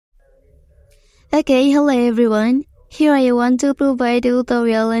Okay, hello everyone. Here I want to provide a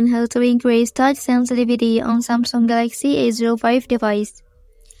tutorial on how to increase touch sensitivity on Samsung Galaxy A05 device.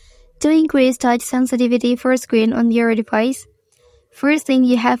 To increase touch sensitivity for screen on your device, first thing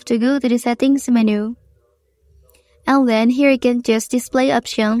you have to go to the settings menu. And then here you can choose display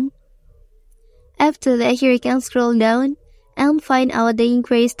option. After that, here you can scroll down and find out the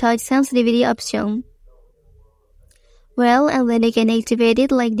increase touch sensitivity option. And then you can activate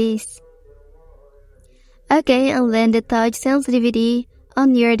it like this. Okay, and then the touch sensitivity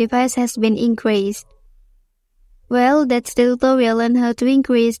on your device has been increased. That's the tutorial on how to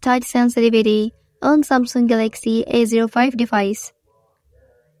increase touch sensitivity on Samsung Galaxy A05 device.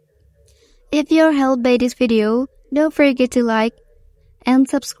 If you're helped by this video, don't forget to like and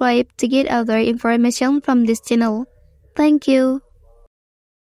subscribe to get other information from this channel. Thank you.